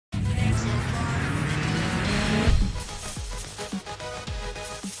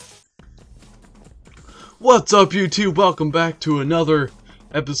What's up, YouTube? Welcome back to another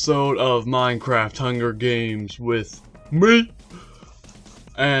episode of Minecraft Hunger Games with me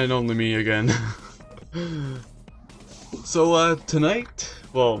and only me again. So tonight,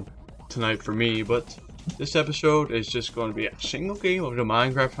 well, tonight for me, but this episode is just going to be a single game of the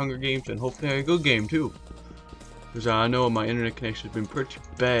Minecraft Hunger Games, and hopefully a good game too, because I know my internet connection has been pretty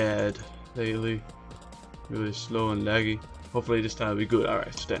bad lately, really slow and laggy. Hopefully this time will be good.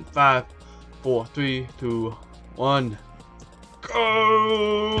 Alright, so then 5, 4, 3, 2, 1,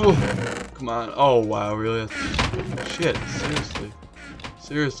 go! Come on. Oh wow, really? Shit,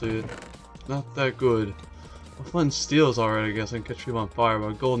 seriously, not that good. My flint and steel's alright, I guess. I can catch people on fire, but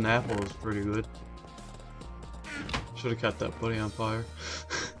a golden apple is pretty good. Should have kept that buddy on fire.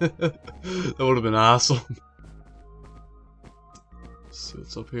 That would have been awesome. Let's see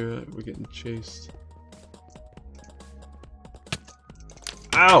what's up here. We're getting chased.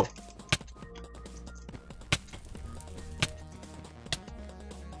 Ow!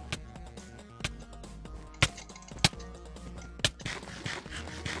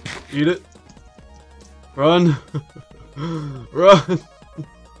 Eat it. Run. Run.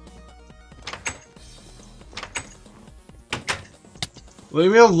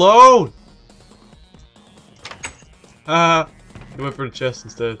 Leave me alone. Ah. He went for the chest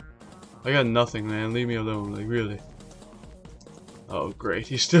instead. I got nothing, man. Leave me alone. Like, really. Oh, great.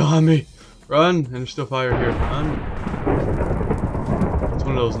 He's still on me. Run. And there's still fire here. Run. It's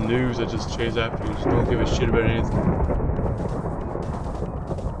one of those noobs that just chase after you. Just don't give a shit about anything.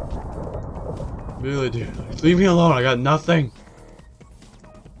 Really, dude. Leave me alone. I got nothing.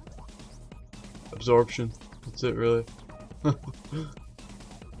 Absorption. That's it, really. But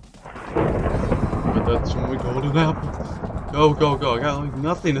that's when we golden apple. Go, go, go. I got like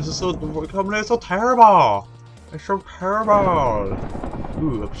nothing. This is so coming in so terrible. It's so terrible.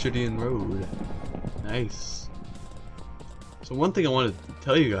 Ooh, Obsidian Road. Nice. So one thing I wanted to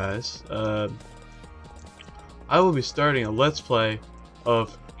tell you guys, I will be starting a Let's Play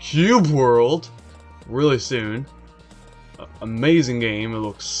of Cube World really soon. Amazing game. It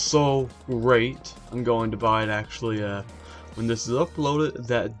looks so great. I'm going to buy it actually when this is uploaded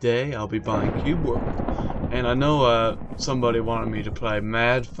that day. I'll be buying Cube World. And I know somebody wanted me to play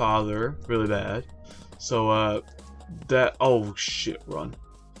Mad Father really bad. So that, oh shit, run.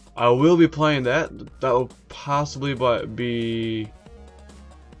 I will be playing that. That will possibly be,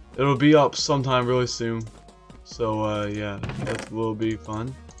 it'll be up sometime really soon. So yeah, that will be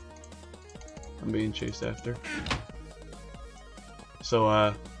fun. I'm being chased after. So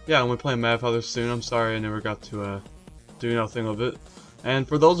yeah, I'm gonna play Mad Father soon. I'm sorry I never got to do nothing of it. And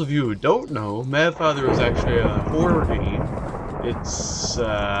for those of you who don't know, Mad Father is actually a horror game. It's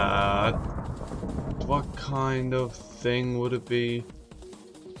what kind of thing would it be?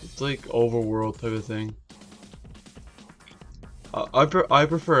 It's like overworld type of thing. I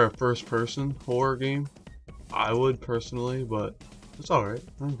prefer a first-person horror game. I would personally, but it's alright.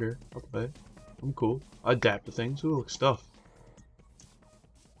 I don't care. I'll play it. I'm cool. I adapt to things. Ooh, look, stuff.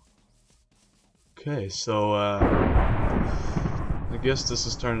 Okay, so I guess this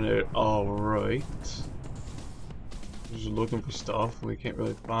is turning out alright. Just looking for stuff. We can't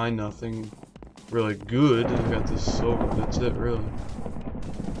really find nothing really good. We got this silver. That's it, really.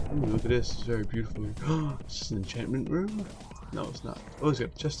 Ooh, look at this. It's very beautiful here. Is this an enchantment room? No, it's not. Oh, it's got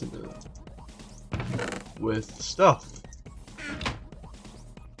a chest in there with stuff.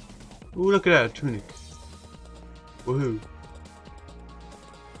 Ooh, look at that, a tunic. Woohoo.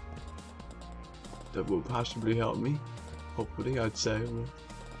 That will possibly help me. Hopefully, I'd say.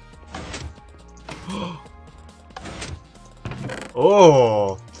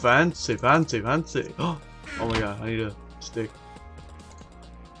 Oh, fancy, fancy, fancy. Oh my god, I need a stick.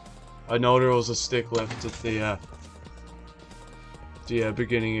 I know there was a stick left at the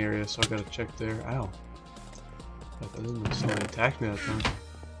beginning area, so I gotta check there. Ow. I didn't know somebody attacked me that time.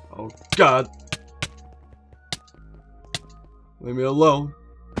 Oh god! Leave me alone.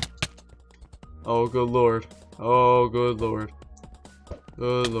 Oh good lord. Oh good lord.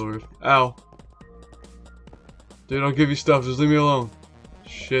 Good lord. Ow. Dude, I'll give you stuff, just leave me alone.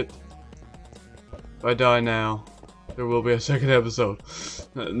 Shit. If I die now, there will be a second episode.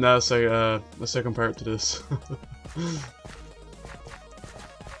 Not a second part to this.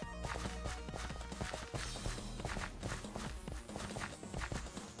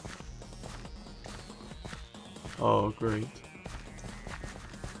 Oh, great.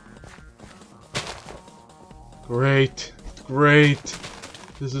 Great. Great.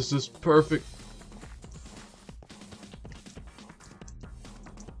 This is just perfect.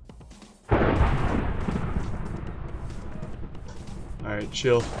 Alright,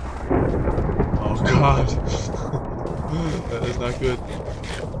 chill. Oh Oh god. That is not good.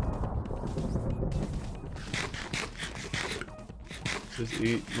 Just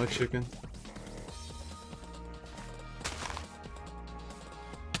eat my chicken.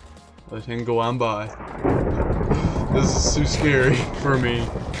 Let him go on by. This is too scary for me.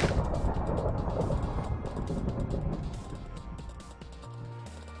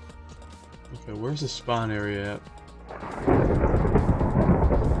 Okay, where's the spawn area at?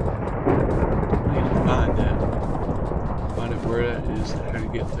 I need to find that. Find out where that is and how to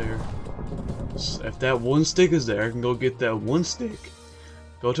get there. If that one stick is there, I can go get that one stick.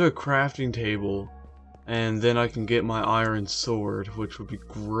 Go to a crafting table. And then I can get my iron sword, which would be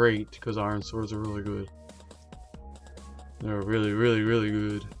great, because iron swords are really good. They're really, really, really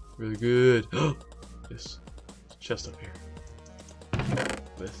good. Really good. This chest up here.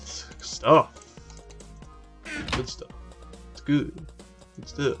 With stuff. Good stuff. It's good. Good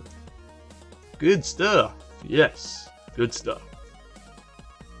stuff. Good stuff. Yes. Good stuff.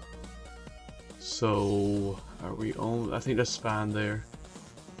 So, are we on? I think that's spawn there.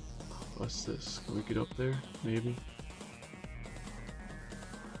 What's this? Can we get up there? Maybe?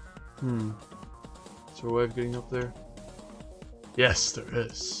 Is there a way of getting up there? Yes, there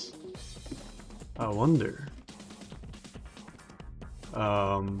is. I wonder.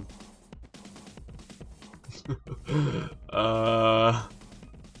 Oh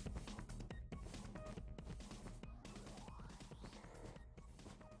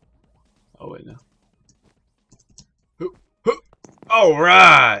wait, no.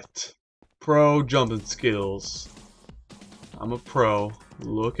 Alright! Pro jumping skills. I'm a pro.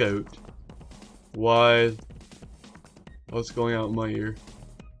 Look out. Why? What's going out in my ear?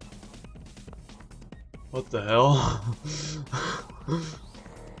 What the hell?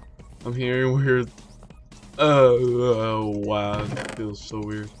 I'm hearing weird. Oh wow, that feels so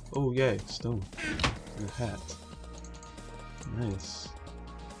weird. Oh yay, stone. And a hat. Nice.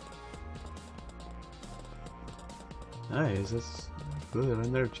 Nice, that's good.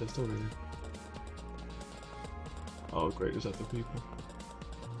 Another chest over here. Oh great, is that the people?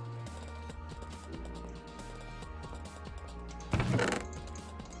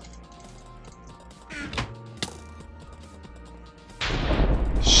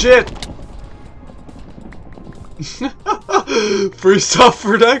 Shit! Free stuff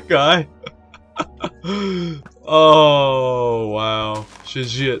for that guy. Oh wow,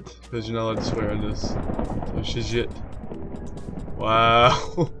 shit, because you're not allowed to swear on this. So shit. Wow.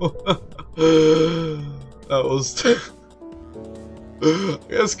 That was. I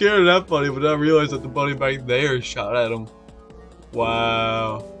got scared of that buddy, but I realized that the buddy back there shot at him.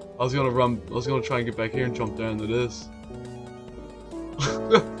 Wow. I was gonna run. I was gonna try and get back here and jump down to this.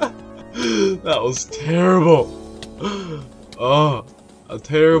 That was terrible. Oh, a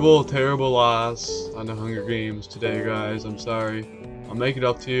terrible, terrible loss on the Hunger Games today, guys. I'm sorry. I'll make it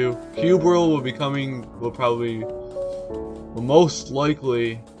up to you. Cube World will be coming. Will most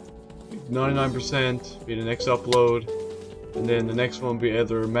likely, 99% be the next upload, and then the next one will be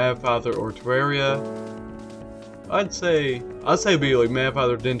either Madfather or Terraria. I'd say be like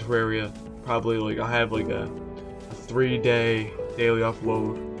Madfather then Terraria. Probably like I have like a 3-day daily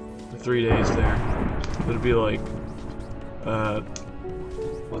upload for 3 days there. It'd be like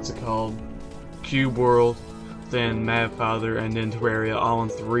what's it called? Cube World, then Madfather, and then Terraria all in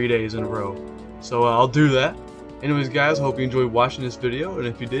 3 days in a row. So I'll do that. Anyways guys, I hope you enjoyed watching this video, and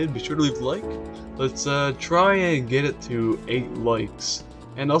if you did, be sure to leave a like. Let's try and get it to 8 likes.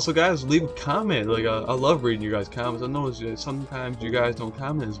 And also guys, leave a comment. Like I love reading your guys' comments. I know sometimes you guys don't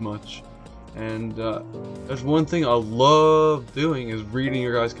comment as much. And there's one thing I love doing is reading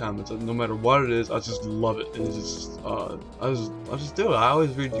your guys' comments. No matter what it is, I just love it. And it's just I just do it. I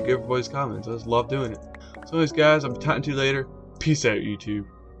always read everybody's comments. I just love doing it. So anyways guys, I'll be talking to you later. Peace out, YouTube.